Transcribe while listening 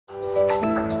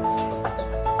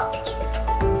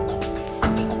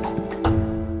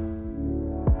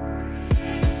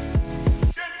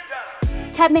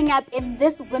Coming up in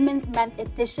this Women's Month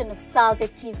edition of SALGA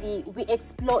TV, we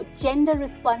explore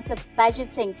gender-responsive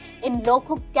budgeting in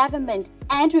local government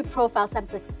and we profile some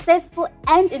successful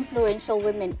and influential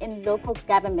women in local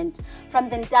government from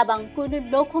the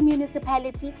Ndabankulu local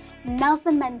municipality,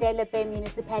 Nelson Mandela Bay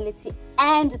municipality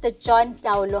and the John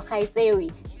Taolo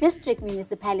Gaetsewe district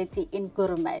municipality in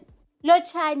Kuruman.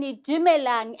 Lochani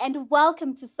Dumelang and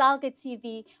welcome to SALGA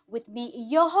TV with me,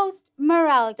 your host,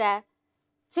 Meralda.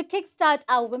 To kickstart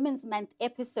our Women's Month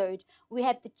episode, we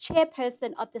have the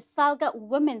chairperson of the SALGA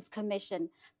Women's Commission,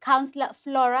 Councillor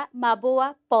Flora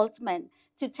Mabua Boltman,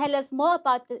 to tell us more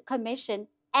about the commission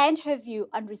and her view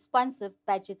on responsive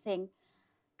budgeting.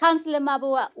 Councillor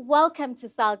Mabua, welcome to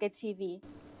SALGA TV.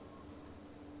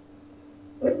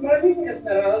 Good morning,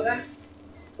 Esmeralda.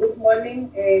 Good morning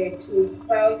to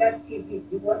SALGA TV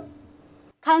viewers.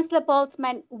 Councillor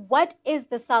Boltman, what is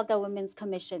the SALGA Women's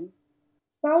Commission?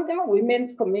 SALGA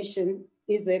Women's Commission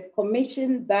is a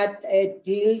commission that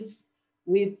deals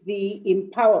with the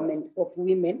empowerment of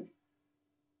women.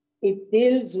 It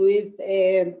deals with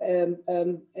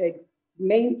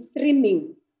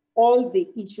mainstreaming all the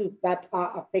issues that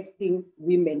are affecting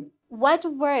women. What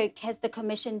work has the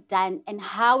commission done and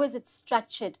how is it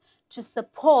structured to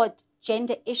support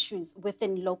gender issues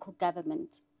within local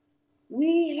government?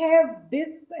 We have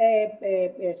these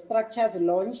structures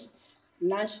launched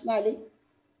nationally,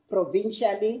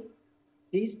 provincially,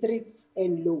 districts,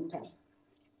 and local.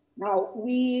 Now,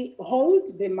 we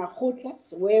hold the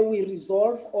mahotlas where we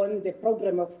resolve on the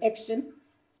program of action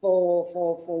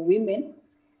for women.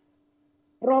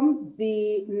 From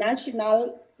the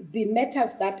national, the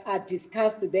matters that are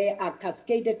discussed there are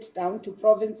cascaded down to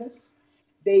provinces.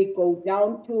 They go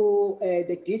down to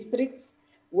the districts,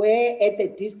 where at the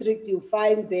district you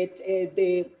find that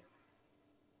the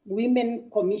women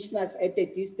commissioners at the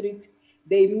district,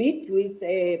 they meet with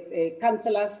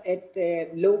councillors at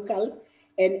local,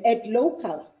 and at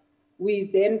local, we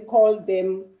then call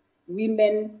them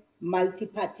women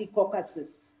multi-party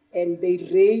caucuses, and they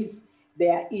raise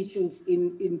their issues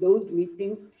in those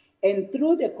meetings. And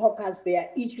through the caucus, their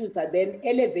issues are then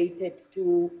elevated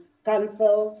to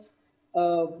councils.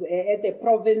 At the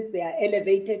province, they are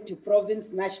elevated to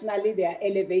province. Nationally, they are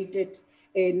elevated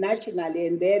nationally,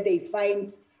 and there they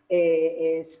find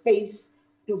a space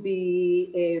to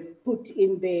be put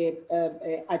in the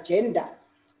agenda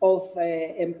of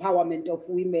empowerment of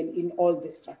women in all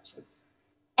the structures.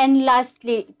 And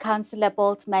lastly, Councillor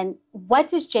Boltman,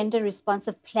 what is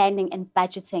gender-responsive planning and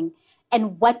budgeting,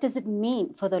 and what does it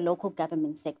mean for the local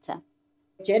government sector?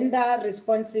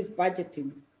 Gender-responsive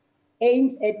budgeting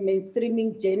aims at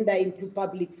mainstreaming gender into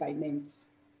public finance.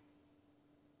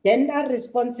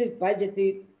 Gender-responsive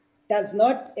budgeting does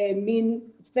not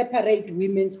mean separate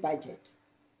women's budget,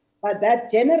 but that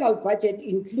general budget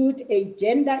includes a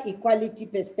gender equality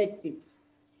perspective.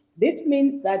 This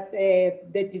means that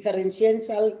the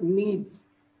differential needs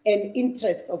and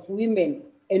interests of women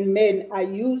and men are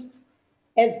used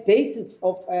as basis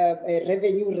of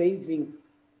revenue raising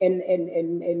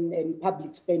and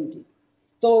public spending.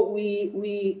 So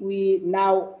we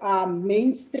now are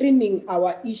mainstreaming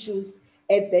our issues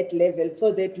at that level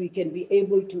so that we can be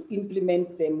able to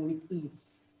implement them with ease.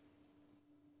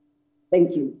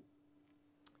 Thank you.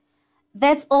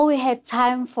 That's all we had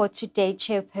time for today,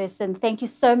 Chairperson. Thank you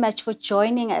so much for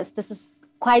joining us. This is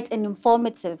quite an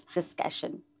informative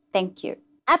discussion. Thank you.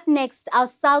 Up next, our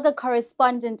SALGA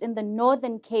correspondent in the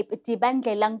Northern Cape,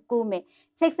 Dibandlela Nkume,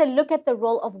 takes a look at the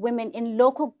role of women in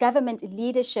local government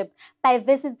leadership by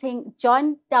visiting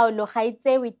John Taolo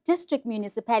Gaetsewe district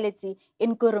municipality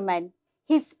in Kuruman.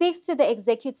 He speaks to the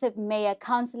Executive Mayor,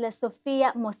 Councillor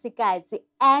Sophia Mosikadzi,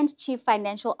 and Chief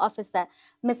Financial Officer,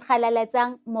 Ms.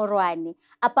 Kgalalatsang Morwane,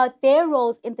 about their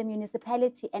roles in the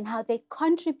municipality and how they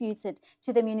contributed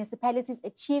to the municipality's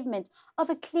achievement of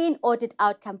a clean audit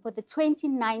outcome for the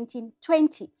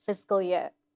 2019-20 fiscal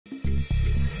year.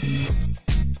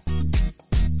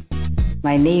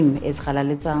 My name is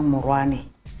Kgalalatsang Morwane,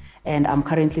 and I'm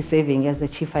currently serving as the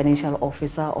Chief Financial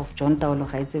Officer of John Taolo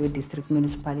Gaetsewe District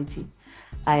Municipality.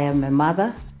 I am a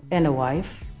mother and a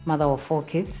wife, mother of 4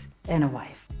 kids and a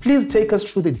wife. Please take us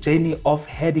through the journey of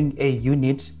heading a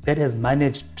unit that has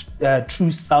managed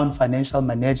through sound financial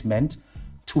management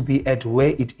to be at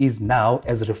where it is now,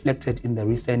 as reflected in the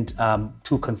recent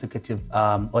 2 consecutive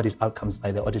audit outcomes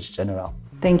by the Auditor General.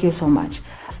 Thank you so much.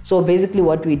 So basically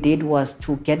what we did was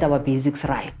to get our basics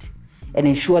right and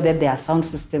ensure that there are sound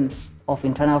systems of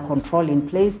internal control in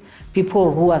place.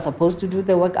 People who are supposed to do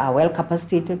the work are well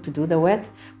capacitated to do the work.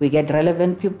 We get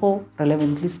relevant people,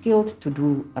 relevantly skilled to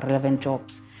do relevant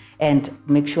jobs. and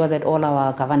make sure that all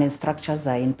our governance structures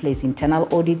are in place. Internal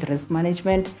audit, risk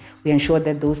management, we ensure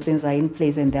that those things are in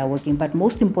place and they are working. But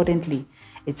most importantly,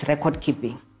 it's record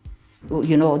keeping.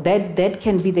 You know, that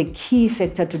can be the key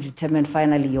factor to determine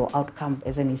finally your outcome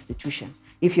as an institution.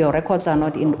 If your records are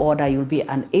not in order, you'll be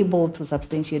unable to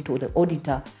substantiate to the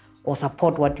auditor or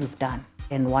support what you've done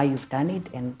and why you've done it,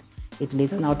 and it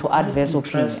leads now to adverse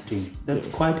opinions. That's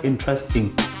quite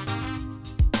interesting.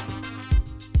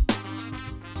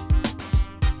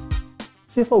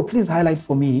 CFO, please highlight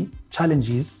for me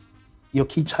challenges, your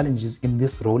key challenges in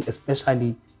this role,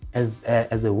 especially as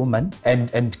a woman,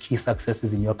 and key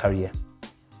successes in your career.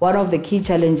 One of the key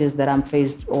challenges that I'm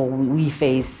faced, or we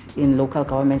face in local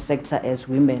government sector as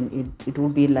women, it will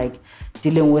be like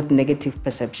dealing with negative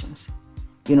perceptions.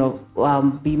 You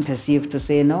know, being perceived to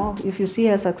say, no, if you see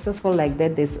her successful like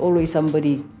that, there's always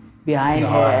somebody behind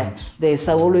her. There's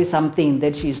always something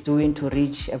that she's doing to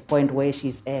reach a point where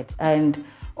she's at. And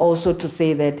also to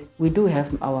say that we do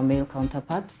have our male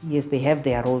counterparts. Yes, they have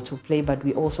their role to play, but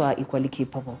we also are equally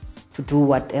capable to do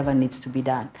whatever needs to be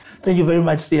done. Thank you very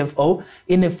much, CFO.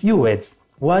 In a few words,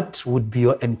 what would be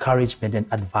your encouragement and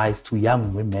advice to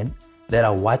young women that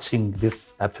are watching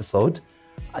this episode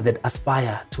that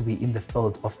aspire to be in the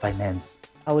field of finance?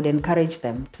 I would encourage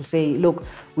them to say, look,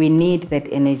 we need that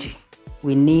energy.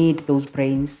 We need those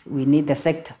brains. We need the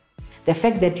sector. The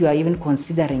fact that you are even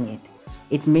considering it,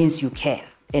 it means you care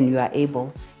and you are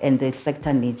able, and the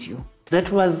sector needs you.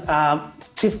 That was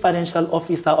Chief Financial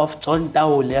Officer of John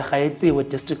Taolo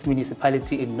District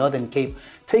Municipality in Northern Cape,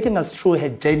 taking us through her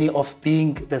journey of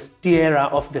being the steerer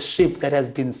of the ship that has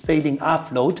been sailing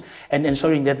afloat and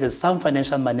ensuring that there's sound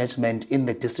financial management in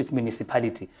the district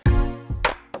municipality.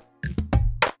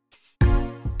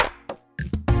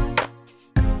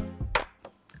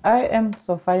 I am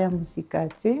Sophia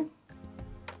Musikati,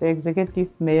 the Executive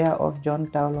Mayor of John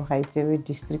Taolo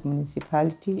District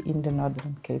Municipality in the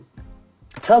Northern Cape.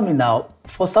 Tell me now,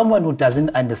 for someone who doesn't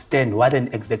understand what an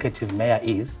executive mayor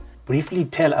is, briefly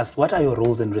tell us what are your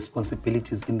roles and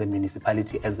responsibilities in the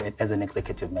municipality as an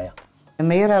executive mayor? The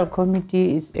mayoral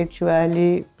committee is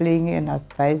actually playing an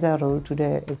advisor role to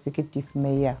the executive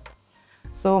mayor.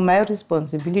 So my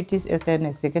responsibilities as an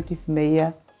executive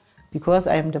mayor, because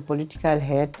I am the political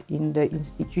head in the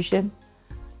institution,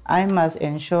 I must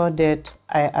ensure that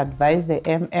I advise the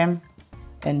MM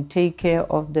and take care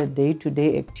of the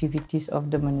day-to-day activities of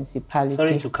the municipality.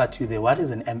 Sorry to cut you there. What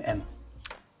is an MM?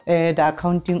 The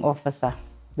accounting officer,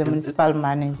 the municipal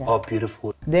manager. Oh,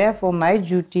 beautiful. Therefore, my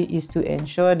duty is to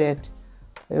ensure that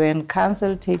when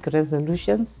council take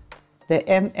resolutions, the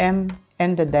MM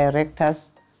and the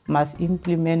directors must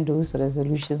implement those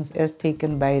resolutions as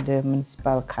taken by the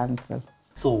municipal council.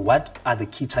 So what are the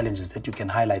key challenges that you can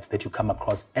highlight that you come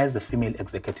across as a female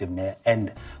executive mayor?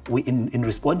 And in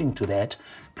responding to that,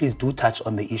 please do touch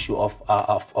on the issue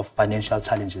of financial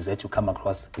challenges that you come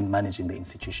across in managing the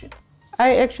institution.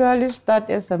 I actually start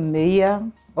as a mayor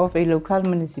of a local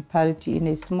municipality in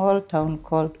a small town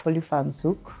called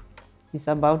Olifantshoek. It's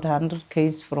about 100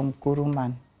 km from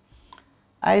Kuruman.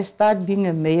 I started being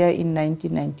a mayor in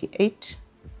 1998.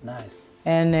 Nice.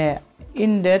 And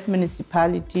in that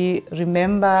municipality,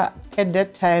 remember at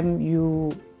that time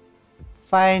you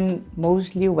find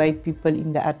mostly white people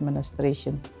in the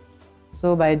administration.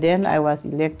 So by then I was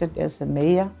elected as a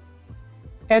mayor.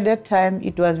 At that time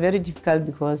it was very difficult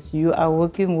because you are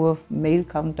working with male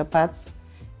counterparts,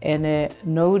 and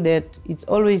know that it's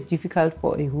always difficult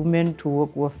for a woman to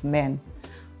work with men.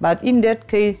 But in that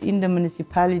case, in the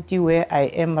municipality where I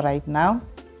am right now,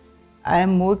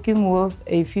 I'm working with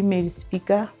a female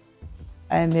speaker.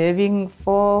 I'm having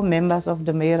 4 members of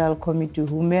the mayoral committee,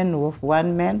 women with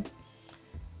 1 man.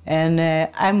 And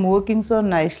I'm working so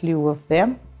nicely with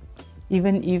them.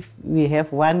 Even if we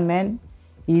have 1 man,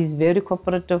 he's very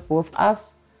cooperative with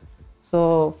us.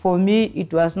 So for me,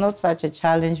 it was not such a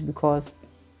challenge because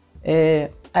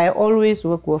I always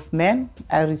work with men.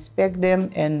 I respect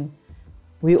them, and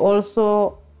we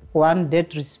also want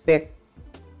that respect,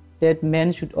 that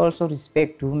men should also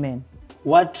respect women.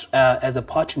 What, as a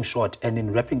parting shot and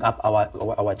in wrapping up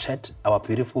our chat, our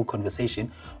beautiful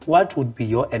conversation, what would be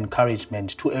your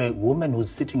encouragement to a woman who's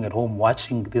sitting at home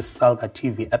watching this SALGA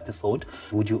TV episode?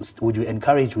 Would you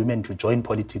encourage women to join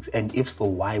politics, and if so,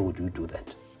 why would you do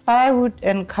that? I would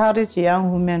encourage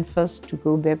young women first to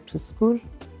go back to school,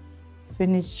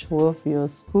 finish with your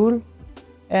school,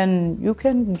 and you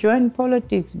can join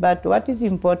politics. But what is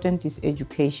important is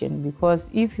education, because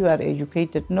if you are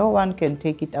educated, no one can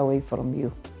take it away from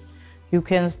you. You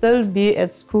can still be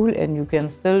at school and you can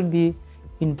still be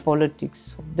in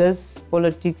politics. This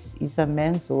politics is a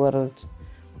man's world.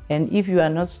 And if you are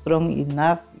not strong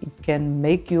enough, it can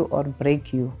make you or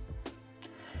break you.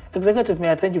 Executive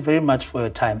Mayor, thank you very much for your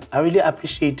time. I really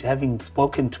appreciate having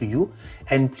spoken to you,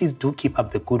 and please do keep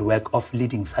up the good work of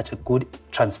leading such a good,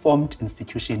 transformed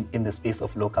institution in the space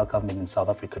of local government in South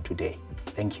Africa today.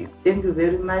 Thank you. Thank you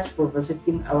very much for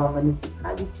visiting our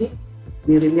municipality.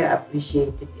 We really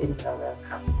appreciate it and you are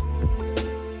welcome.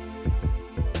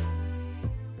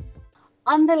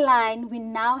 On the line, we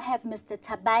now have Mr.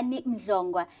 Thabani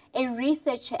Mdlongwa, a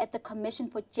researcher at the Commission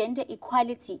for Gender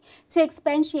Equality, to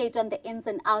expatiate on the ins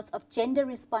and outs of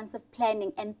gender-responsive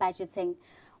planning and budgeting.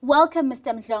 Welcome,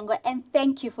 Mr. Mdlongwa, and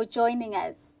thank you for joining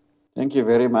us. Thank you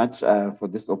very much for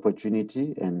this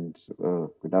opportunity, and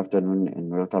good afternoon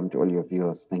and welcome to all your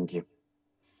viewers. Thank you.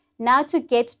 Now, to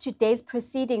get today's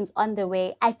proceedings on the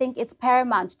way, I think it's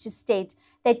paramount to state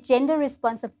that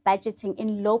gender-responsive budgeting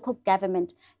in local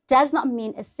government does not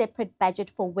mean a separate budget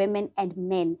for women and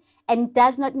men, and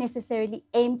does not necessarily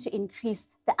aim to increase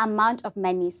the amount of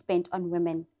money spent on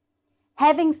women.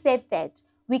 Having said that,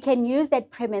 we can use that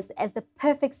premise as the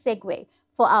perfect segue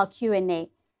for our Q&A.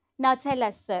 Now tell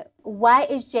us, sir, why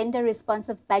is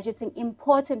gender-responsive budgeting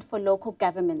important for local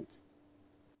government?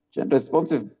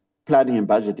 Gender-responsive planning and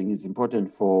budgeting is important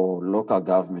for local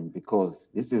government because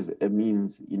this is a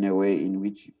means, in a way, in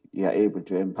which you are able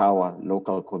to empower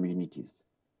local communities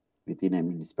within a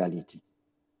municipality.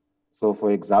 So,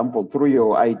 for example, through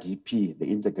your IDP, the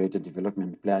Integrated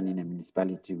Development Plan in a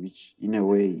municipality, which in a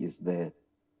way is the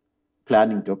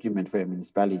planning document for a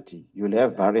municipality, you'll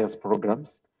have various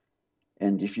programs.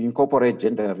 And if you incorporate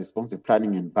gender-responsive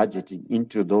planning and budgeting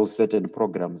into those certain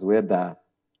programs, whether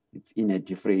it's in a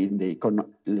different,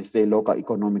 let's say, local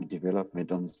economic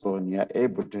development and so on, you are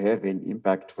able to have an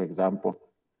impact, for example,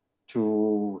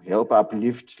 to help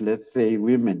uplift, let's say,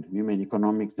 women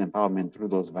economics empowerment through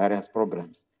those various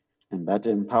programs. And that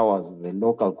empowers the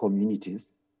local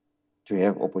communities to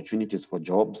have opportunities for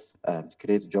jobs,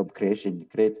 creates job creation,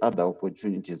 creates other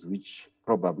opportunities which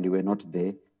probably were not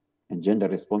there. And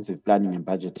gender-responsive planning and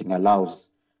budgeting allows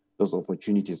those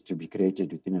opportunities to be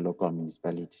created within a local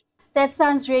municipality. That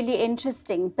sounds really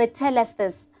interesting, but tell us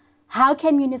this. How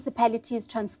can municipalities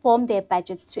transform their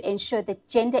budgets to ensure that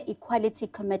gender equality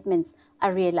commitments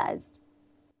are realized?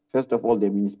 First of all, the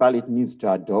municipality needs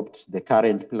to adopt the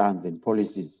current plans and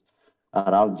policies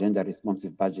around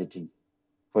gender-responsive budgeting.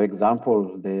 For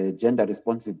example, the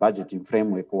gender-responsive budgeting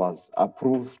framework was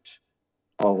approved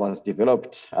or was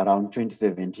developed around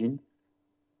 2017,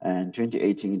 and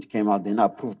 2018 it came out, then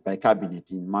approved by Cabinet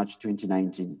in March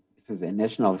 2019. This is a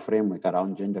national framework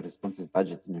around gender-responsive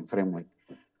budgeting and framework,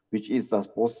 which is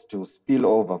supposed to spill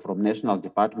over from national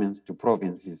departments to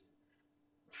provinces,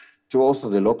 to also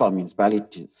the local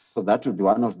municipalities. So that would be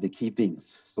one of the key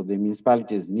things. So the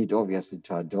municipalities need obviously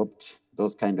to adopt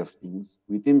those kind of things.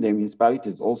 Within the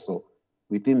municipalities also,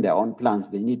 within their own plans,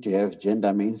 they need to have gender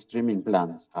mainstreaming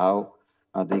plans. How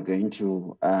are they going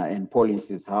to, and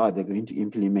policies, how are they going to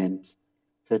implement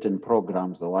certain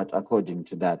programs or what according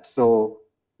to that? So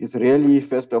it's really,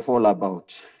 first of all,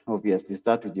 about, obviously,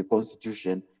 start with your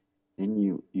constitution, then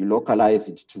you localize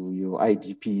it to your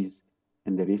IDPs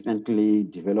and the recently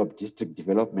developed district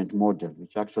development model,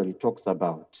 which actually talks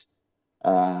about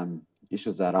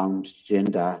issues around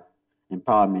gender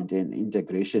empowerment and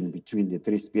integration between the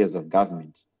three spheres of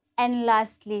government. And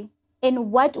lastly,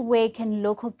 in what way can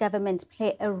local government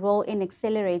play a role in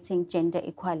accelerating gender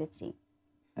equality?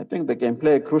 I think they can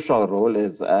play a crucial role,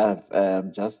 as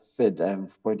I've just said,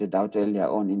 pointed out earlier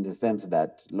on, in the sense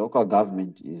that local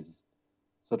government is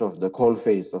sort of the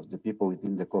coalface of the people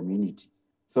within the community.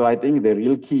 So I think the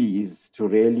real key is to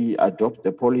really adopt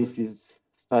the policies,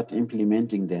 start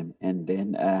implementing them, and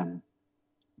then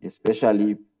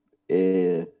especially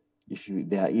if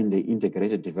they are in the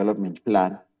integrated development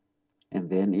plan. And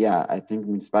then, yeah, I think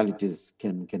municipalities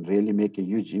can really make a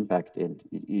huge impact, and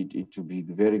it will be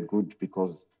very good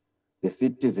because the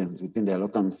citizens within their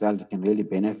local municipality can really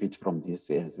benefit from this,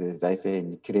 as I say,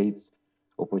 and it creates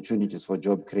opportunities for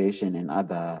job creation and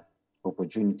other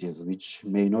opportunities which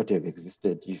may not have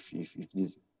existed if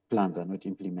these plans are not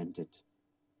implemented.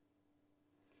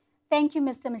 Thank you,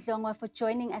 Mr. Mdlongwa, for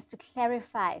joining us to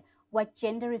clarify what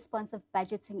gender-responsive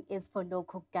budgeting is for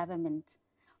local government.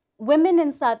 Women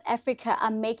in South Africa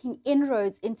are making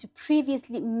inroads into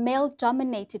previously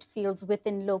male-dominated fields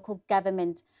within local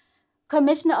government.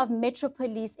 Commissioner of Metro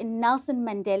Police in Nelson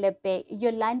Mandela Bay,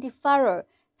 Yolandi Farrow,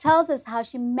 tells us how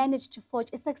she managed to forge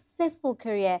a successful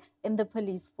career in the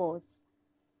police force.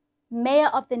 Mayor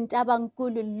of the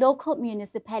Ntabankulu local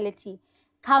municipality,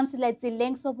 Councillor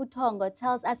Tsileng Sobutongo,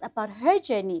 tells us about her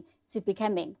journey to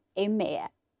becoming a mayor.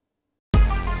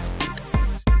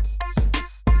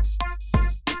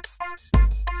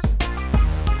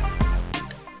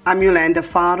 I'm Yolanda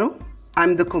Faro.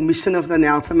 I'm the Commissioner of the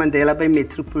Nelson Mandela Bay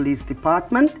Metro Police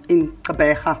Department in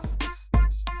Gqeberha.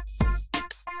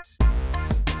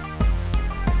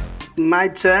 My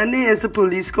journey as a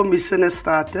police commissioner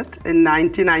started in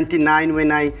 1999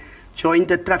 when I joined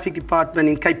the traffic department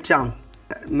in Cape Town.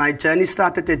 My journey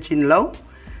started at Jinlo.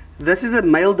 This is a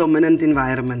male-dominant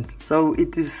environment, so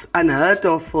it is unheard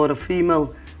of for a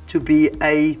female to be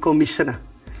a commissioner.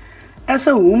 As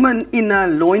a woman in a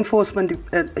law enforcement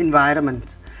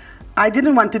environment, I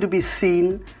didn't want to be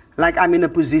seen like I'm in a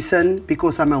position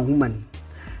because I'm a woman.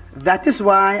 That is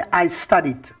why I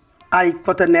studied. I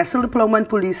got a national diploma in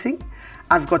policing,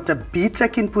 I've got a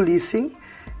BTEC in policing,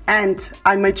 and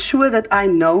I made sure that I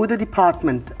know the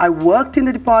department. I worked in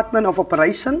the Department of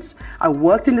Operations, I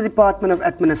worked in the Department of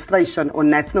Administration on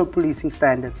national policing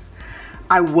standards.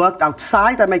 I worked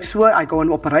outside, I make sure I go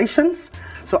on operations.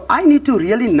 So I need to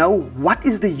really know what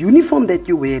is the uniform that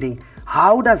you're wearing,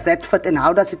 how does that fit and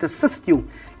how does it assist you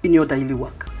in your daily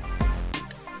work.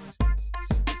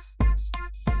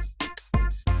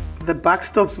 The buck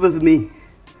stops with me.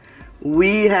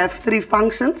 We have 3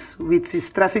 functions, which is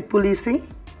traffic policing,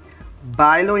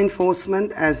 bylaw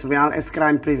enforcement, as well as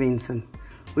crime prevention.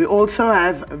 We also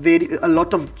have a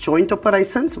lot of joint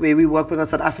operations where we work with the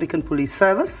South African Police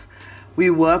Service. We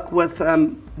work with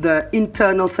the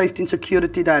Internal Safety and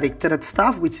Security Directorate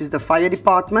staff, which is the fire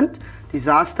department,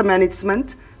 disaster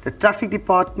management, the traffic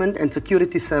department, and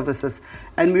security services.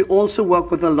 And we also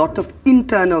work with a lot of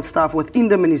internal staff within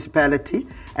the municipality,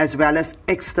 as well as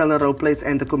external role players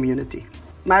and the community.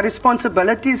 My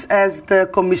responsibilities as the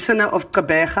Commissioner of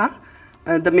Gqeberha,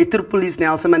 the Metro Police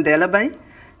Nelson Mandela Bay,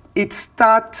 it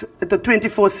starts at a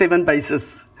 24/7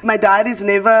 basis. My diary is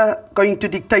never going to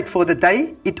dictate for the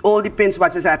day. It all depends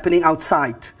what is happening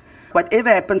outside. Whatever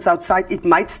happens outside, it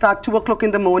might start 2 o'clock in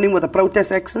the morning with a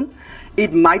protest action.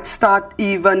 It might start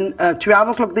even 12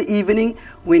 o'clock the evening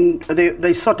when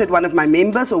they sorted one of my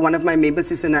members or one of my members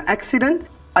is in an accident.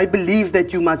 I believe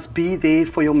that you must be there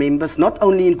for your members, not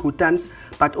only in good times,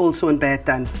 but also in bad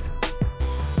times.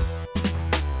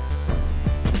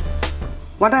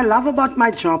 What I love about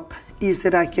my job is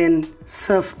that I can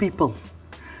serve people.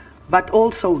 But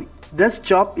also, this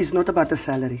job is not about a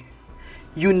salary.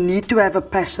 You need to have a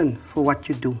passion for what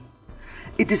you do.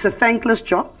 It is a thankless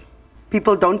job.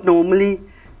 People don't normally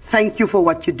thank you for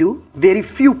what you do. Very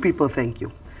few people thank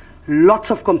you.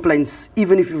 Lots of complaints,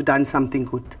 even if you've done something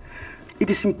good. It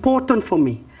is important for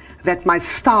me that my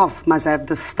staff must have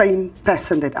the same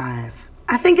passion that I have.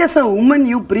 I think as a woman,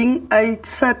 you bring a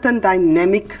certain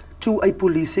dynamic to a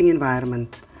policing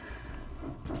environment.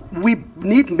 We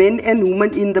need men and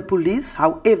women in the police.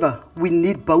 However, we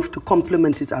need both to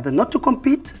complement each other, not to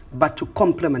compete, but to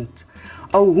complement.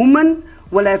 A woman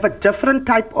will have a different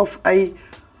type of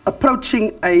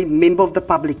approaching a member of the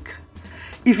public.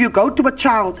 If you go to a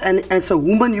child and as a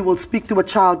woman you will speak to a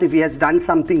child if he has done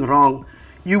something wrong,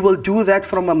 you will do that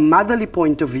from a motherly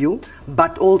point of view,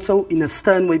 but also in a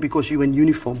stern way because you're in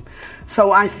uniform.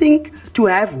 So I think to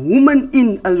have women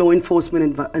in a law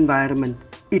enforcement environment,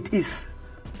 it is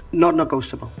not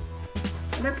negotiable.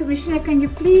 Hello, Commissioner, can you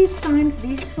please sign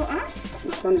this for us?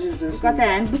 Which one is this? We've got the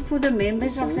handbook for the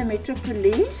members of the Metro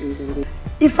Police.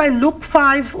 If I look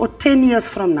 5 or 10 years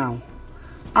from now,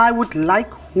 I would like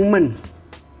women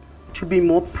to be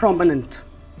more prominent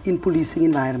in policing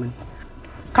environment.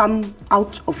 Come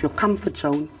out of your comfort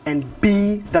zone and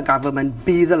be the government,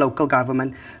 be the local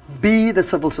government, be the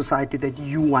civil society that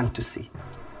you want to see.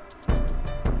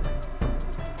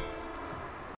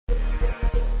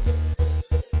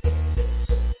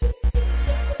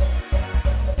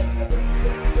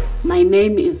 My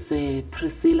name is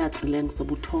Priscilla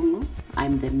Tsilensobutongo.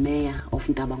 I'm the mayor of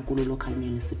Ntabankulu local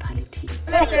municipality.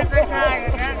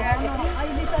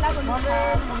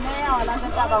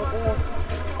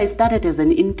 I started as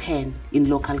an intern in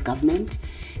local government.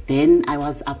 Then I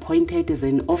was appointed as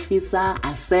an officer.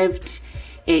 I served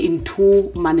in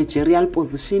 2 managerial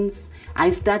positions.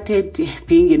 I started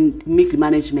being in middle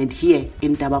management here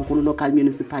in Ntabankulu local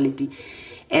municipality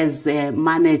as a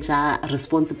manager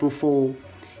responsible for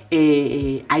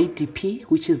IDP,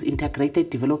 which is Integrated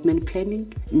Development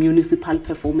Planning, Municipal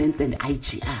Performance, and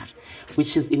IGR,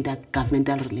 which is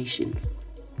Intergovernmental Relations.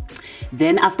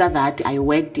 Then after that, I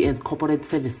worked as Corporate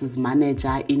Services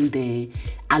Manager in the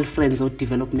Alfredo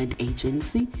Development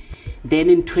Agency. Then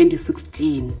in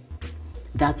 2016,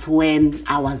 that's when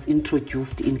I was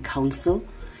introduced in council.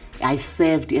 I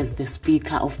served as the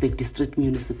Speaker of the district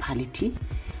municipality.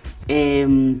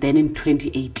 Then in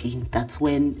 2018, that's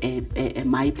when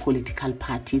my political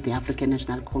party, the African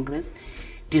National Congress,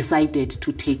 decided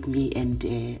to take me and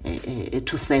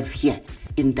to serve here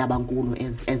in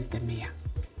Ntabamkhulu as the mayor.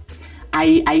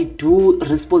 I do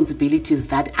responsibilities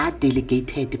that are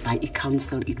delegated by a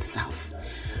council itself.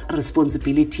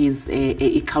 Responsibilities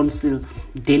a council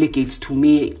delegates to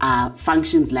me are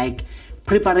functions like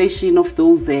preparation of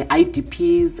those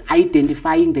IDPs,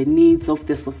 identifying the needs of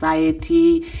the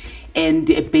society, and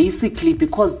basically,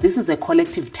 because this is a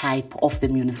collective type of the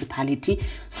municipality,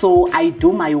 so I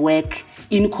do my work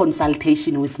in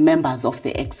consultation with members of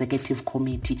the executive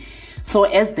committee. So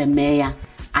as the mayor,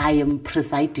 I am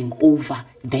presiding over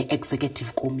the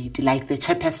executive committee, like the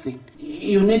chairperson.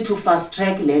 You need to fast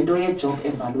track Lendo job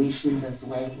evaluations as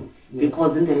well,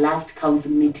 because in the last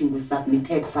council meeting we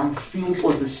submitted some few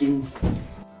positions.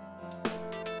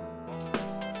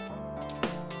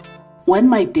 When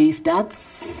my day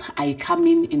starts, I come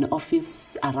in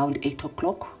office around 8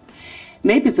 o'clock.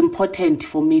 Maybe it's important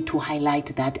for me to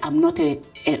highlight that I'm not an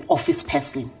office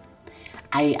person.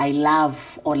 I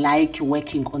love or like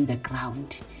working on the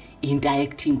ground,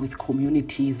 interacting with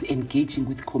communities, engaging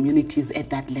with communities at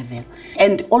that level,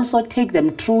 and also take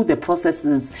them through the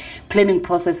processes, planning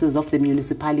processes of the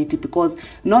municipality, because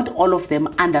not all of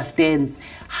them understands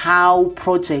how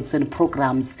projects and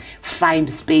programs find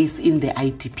space in the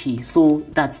IDP. So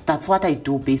that's what I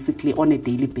do basically on a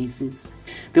daily basis,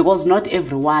 because not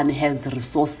everyone has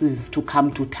resources to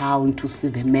come to town to see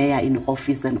the mayor in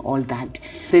office and all that.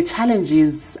 The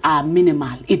challenges are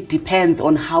minimal. It depends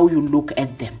on how you look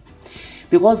at them,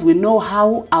 because we know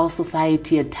how our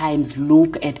society at times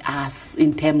look at us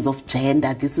in terms of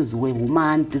gender. This is a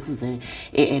woman, this is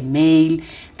a male.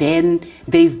 Then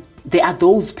there are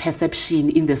those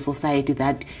perceptions in the society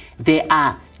that there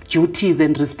are duties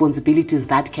and responsibilities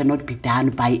that cannot be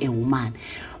done by a woman.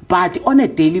 But on a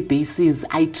daily basis,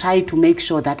 I try to make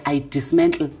sure that I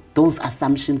dismantle those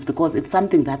assumptions, because it's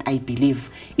something that I believe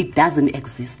it doesn't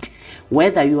exist.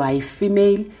 Whether you are a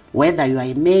female, whether you are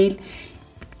a male,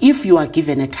 if you are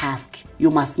given a task,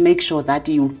 you must make sure that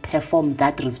you perform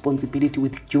that responsibility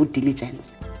with due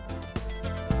diligence.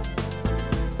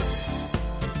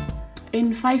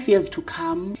 In 5 years to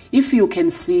come, if you can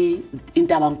see in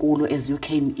Ntabamkhulu as you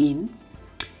came in,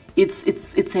 it's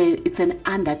an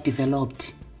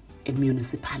underdeveloped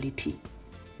municipality.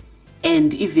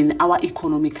 And even our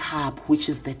economic hub, which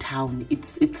is the town,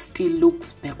 it still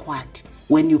looks backward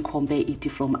when you compare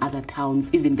it from other towns,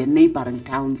 even the neighboring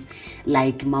towns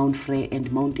like Mount Frere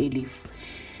and Mount Elif.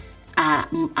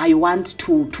 I want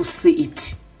to see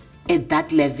it at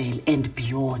that level and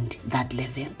beyond that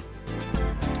level.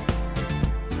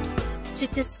 To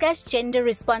discuss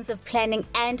gender-responsive planning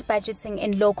and budgeting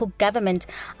in local government,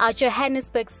 our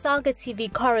Johannesburg SALGA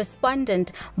TV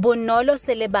correspondent Bonolo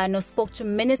Selebano spoke to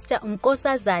Minister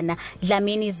Nkosazana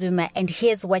Dlamini Zuma, and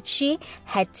here's what she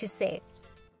had to say.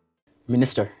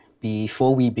 Minister,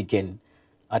 before we begin,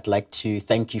 I'd like to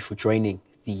thank you for joining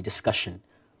the discussion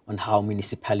on how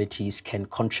municipalities can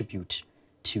contribute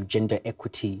to gender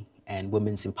equity and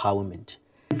women's empowerment.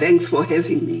 Thanks for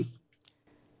having me.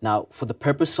 Now, for the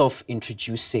purpose of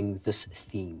introducing this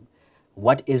theme,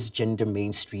 what is gender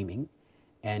mainstreaming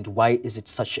and why is it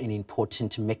such an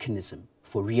important mechanism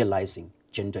for realizing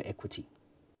gender equity?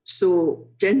 So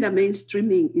gender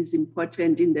mainstreaming is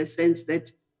important in the sense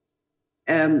that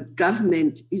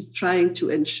government is trying to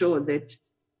ensure that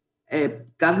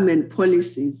government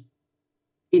policies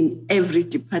in every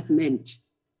department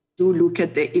do look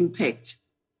at the impact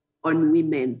on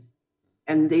women,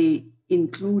 and they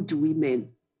include women.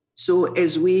 So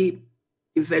as we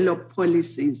develop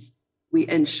policies, we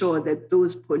ensure that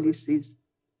those policies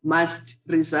must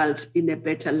result in a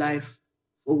better life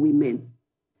for women.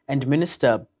 And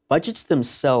Minister, budgets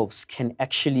themselves can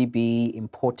actually be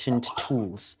important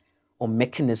tools or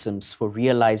mechanisms for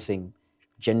realizing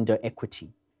gender equity.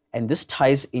 And this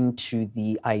ties into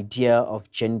the idea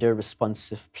of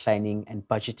gender-responsive planning and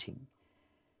budgeting.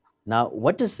 Now,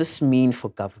 what does this mean for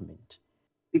government?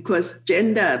 Because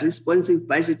gender-responsive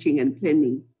budgeting and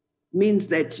planning means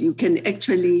that you can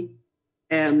actually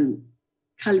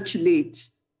calculate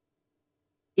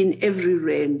in every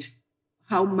rand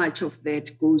how much of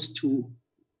that goes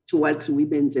towards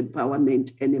women's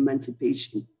empowerment and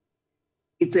emancipation.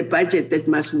 It's a budget that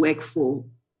must work for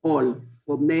all,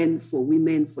 for men, for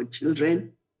women, for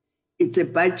children. It's a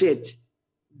budget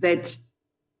that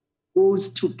goes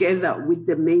together with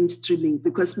the mainstreaming,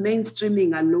 because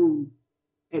mainstreaming alone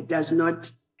does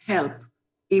not help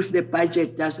if the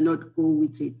budget does not go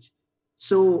with it.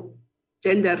 So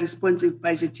gender-responsive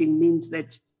budgeting means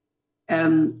that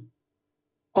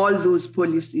all those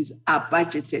policies are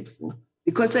budgeted for.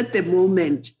 Because at the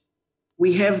moment,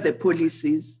 we have the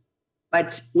policies,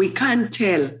 but we can't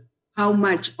tell how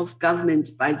much of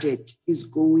government's budget is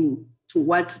going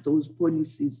towards those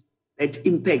policies that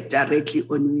impact directly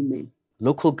on women.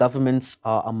 Local governments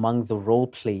are among the role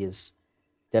players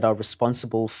that are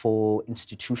responsible for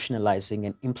institutionalizing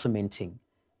and implementing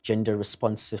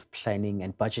gender-responsive planning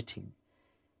and budgeting.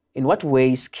 In what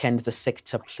ways can the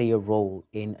sector play a role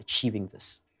in achieving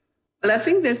this? Well, I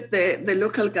think that the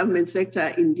local government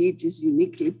sector indeed is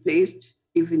uniquely placed,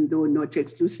 even though not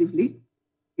exclusively.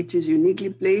 It is uniquely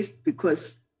placed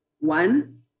because,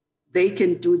 one, they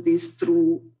can do this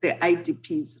through the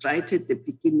IDPs right at the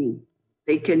beginning.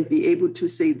 They can be able to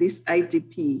say this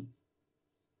IDP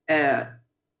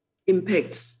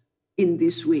impacts in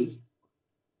this way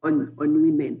on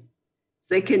women.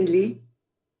 Secondly,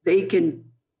 they can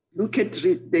look at,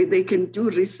 they can do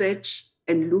research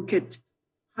and look at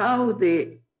how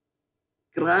the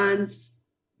grants,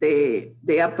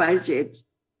 their budget,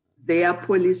 their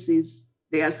policies,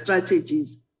 their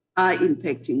strategies are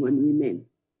impacting on women.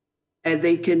 And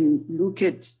they can look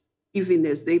at, even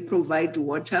as they provide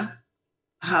water,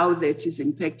 how that is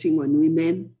impacting on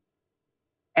women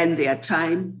and their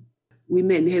time,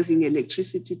 women having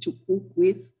electricity to cook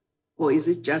with, or is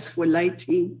it just for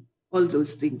lighting, all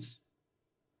those things.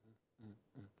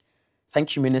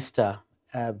 Thank you, Minister.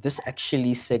 This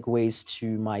actually segues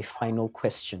to my final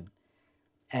question.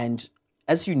 And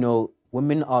as you know,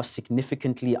 women are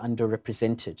significantly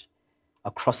underrepresented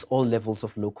across all levels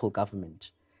of local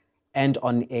government and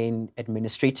on an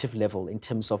administrative level in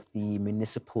terms of the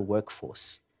municipal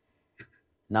workforce.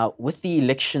 Now, with the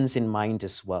elections in mind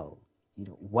as well,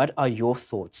 what are your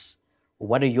thoughts, or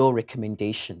what are your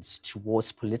recommendations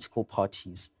towards political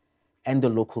parties and the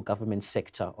local government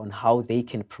sector on how they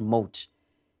can promote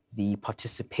the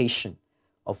participation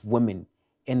of women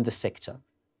in the sector?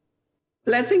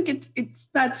 Well, I think it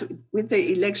starts with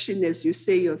the election, as you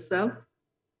say yourself.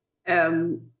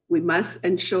 We must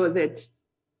ensure that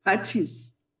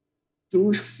parties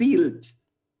do field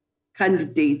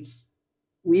candidates,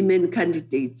 women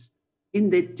candidates, in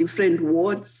the different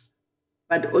wards,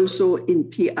 but also in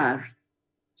PR,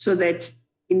 so that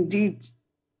indeed,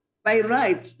 by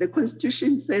right, the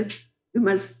Constitution says there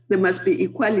must be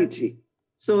equality.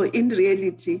 So in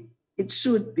reality, it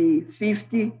should be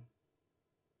 50-50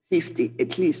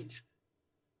 at least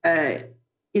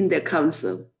in the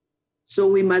council. So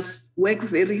we must work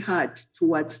very hard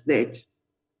towards that.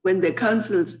 When the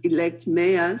councils elect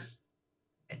mayors,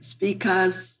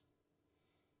 speakers,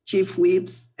 chief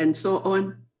whips, and so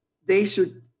on, they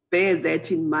should bear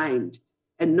that in mind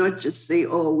and not just say,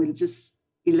 oh, we'll just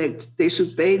elect. They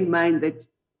should bear in mind that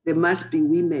there must be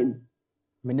women.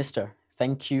 Minister,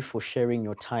 thank you for sharing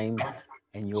your time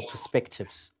and your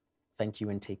perspectives. Thank you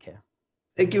and take care.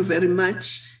 Thank you very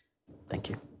much. Thank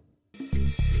you.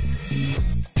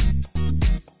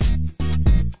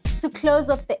 To close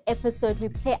off the episode, we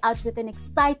play out with an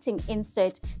exciting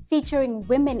insert featuring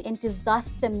women in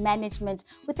disaster management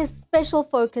with a special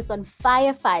focus on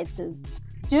firefighters.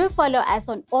 Do follow us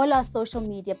on all our social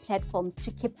media platforms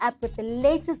to keep up with the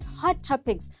latest hot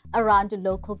topics around the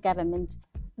local government.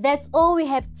 That's all we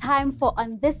have time for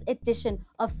on this edition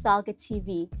of SALGA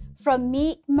TV. From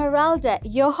me, Meralda,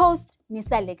 your host,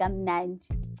 Nisalega Mnandi.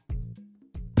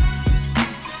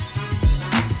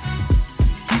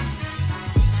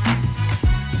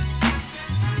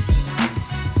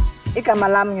 Igama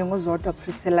lami nginguzodwa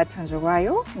Priscilla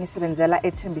Tanjwayo, ngisebenzela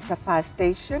eThembisa Fire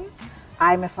Station.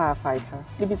 I'm a firefighter.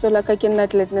 Libitso la ka ke nna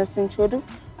Gladness Nchodu.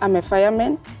 I'm a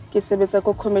fireman. Ke sebetsa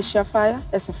ko commercial fire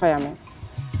as a fireman.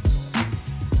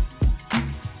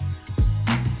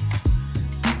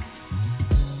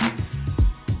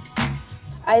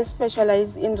 I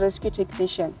specialize in rescue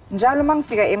technician. Njalo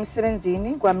mangifika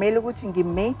emsebenzini kwamele ukuthi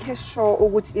ngimake sure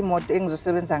ukuthi imoto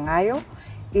engizosebenza ngayo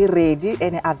ready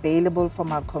and available for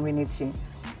my community.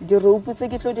 Di rope tse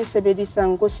ke tlo di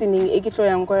sebedisang ko sining e ke tlo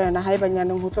yang go yona ha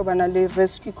ibanyaneng ho tlo bana le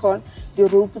rescue call. Di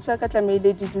rope tsa ka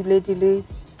tlamehile di dule di le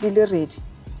ready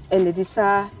and di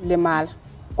sa lemala.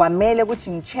 Kwamele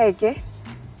ukuthi ngicheke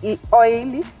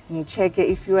oil,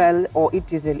 ngicheke fuel or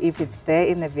diesel if it's there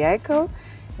in the vehicle,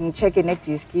 ngicheke ne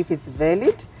disc if it's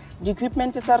valid. The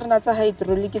equipment tsa rena tsa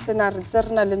hydraulic tsena re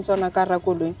tsena le ntsona ka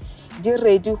rakolong di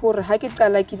ready hore ha ke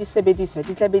qala ke di sebedisa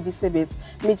di tla be di sebetsa.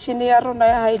 Metšhini ya rona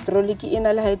ya hydraulic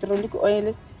ina le hydraulic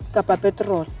oil kapa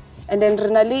petrol, and then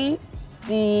rena le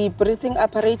di breathing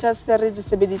apparatus re di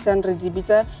sebedisang re di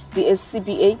bitsa di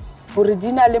SCBA hore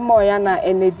di na le moya na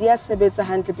ene di a sebetsa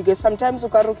hantle, because sometimes o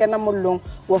ka ro kena mollong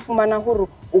wa fumana hore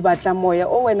o batla moya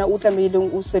o wena o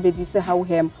tlameileng o sebedise ha o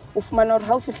hema, o fumana hore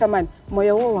ha o fihla mane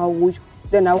moya o wa o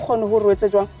I'll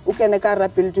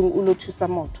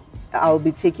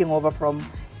be taking over from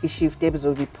ishift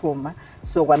ebizobe iphuma.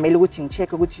 So kwamele ukuthi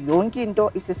ngicheck ukuthi yonke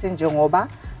into isesenjengoba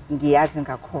ngiyazi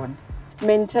ngakhona.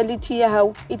 Mentality ya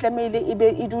hao itlamele ibe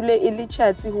idule ile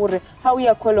chatsi hore ha o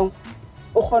ya kholong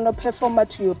o kgona perform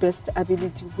to your best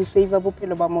ability to save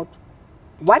bophelo ba motho.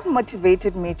 What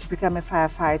motivated me to become a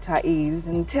firefighter is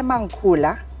ngithe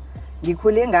mangikhula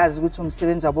ngikhule ngazi ukuthi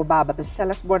umsebenzi wabo baba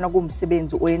besihlala sibona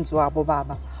kumsebenzi oyenziwa abo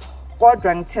baba.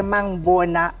 Kodwa ngithe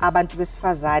mangibona abantu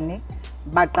besifazane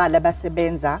baqala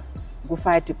basebenza ku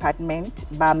fire department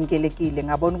bamgelekile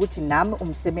ngabona ukuthi nami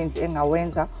umsebenzi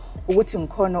engawenza ukuthi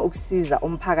ngikhona ukusiza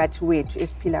umphakathi wethu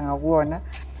esiphila ngakuona.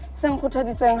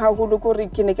 Sengikhuthaditseng haholo gore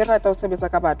ke ne ke rata ho sebetsa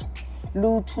ka batho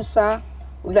le thusa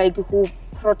like who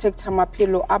protect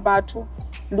maphelo a batho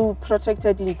le protect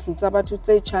dintlo tsa batho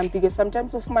tse tjhang because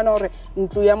sometimes o fumana hore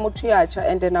ntlo ya motho ya tjha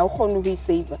and then ha o kgone ho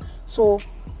save. So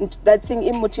that thing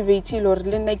it motivated hore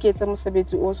le nna ke etsa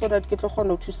mosebetsi o so that ke tlo kgona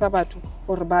ho thusa batho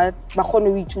hore ba kgone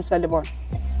ho ithusa le bona.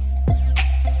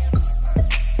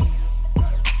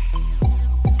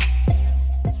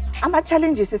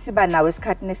 Ama-challenges esiba nawo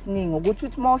esikhathini esiningi ukuthi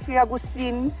uthi uma ufika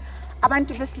kusini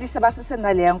abantu besilisa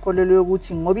basesenaleya nkolelo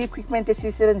yokuthi ngoba i-equipment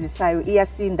esiyisebenzisayo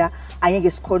iyasinda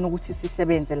angeke sikhona ukuthi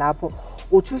sisebenze lapho.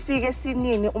 Uthi ufike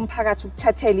esinini umphakathi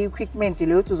ukuthathela i-equipment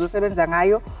leyo uthi uzosebenza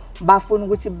ngayo bafuna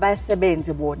ukuthi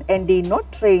basebenze bona and they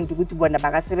not trained ukuthi bona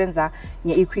bakasebenza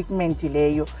nge-equipment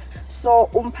leyo. So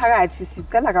umphakathi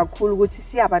sicela kakhulu ukuthi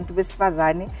siyabantu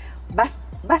besifazane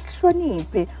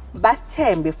basihloniphe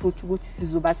basithembe futhi ukuthi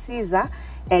sizobasiza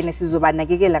and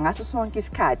sizobanakekela ngaso sonke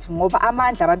isikhathi ngoba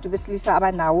amandla abantu besilisa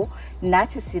abanawo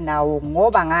nathi sinawo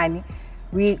ngoba ngani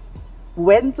we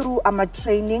went through our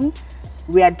training,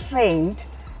 we are trained,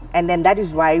 and then that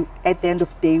is why at the end of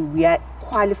the day we are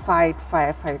qualified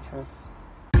firefighters.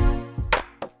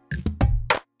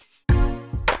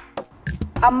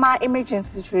 Ama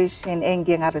emergency situation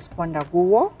engike ngaresponda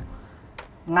kuwo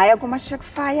ngaya kuma shack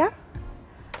fire,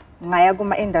 ngaya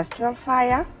kuma industrial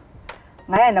fire,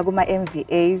 ngaya na kuma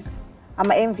MVAs.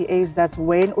 Ama MVAs, that's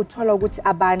when uthola ukuthi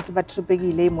abantu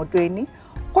batripekile emotweni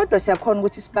kodwa siyakhona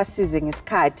ukuthi sibasize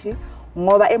ngesikhathi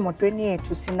ngoba emotweni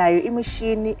yethu sinayo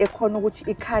imishini ekhona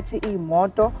ukuthi ikhathe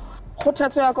imoto.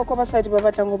 Khothatso ya ko basadi ba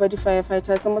batlang go ba di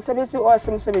firefighters mosebetsi o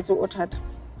se mosebetsi o thata.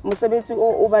 Mosebetsi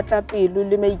o batla pelo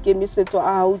le maikemisetso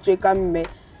a hao tje ka mme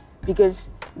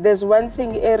because there's one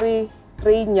thing re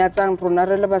inyatsang rona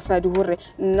re le basadi hore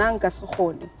nna nka se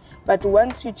kgone. But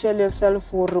once you tell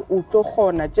yourself hore o tlo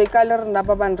kgona tje ka le rena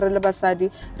ba bang re le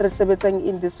basadi re sebetsang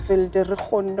in this field re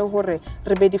kgonne hore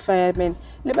re be di firemen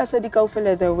le basadi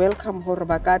kaofela they welcome hore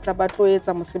ba ka tla ba tlo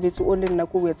etsa mosebetsi o le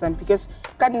nna go etsang because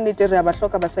ka nnete re ba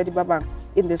hloka basadi ba bang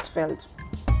in this field.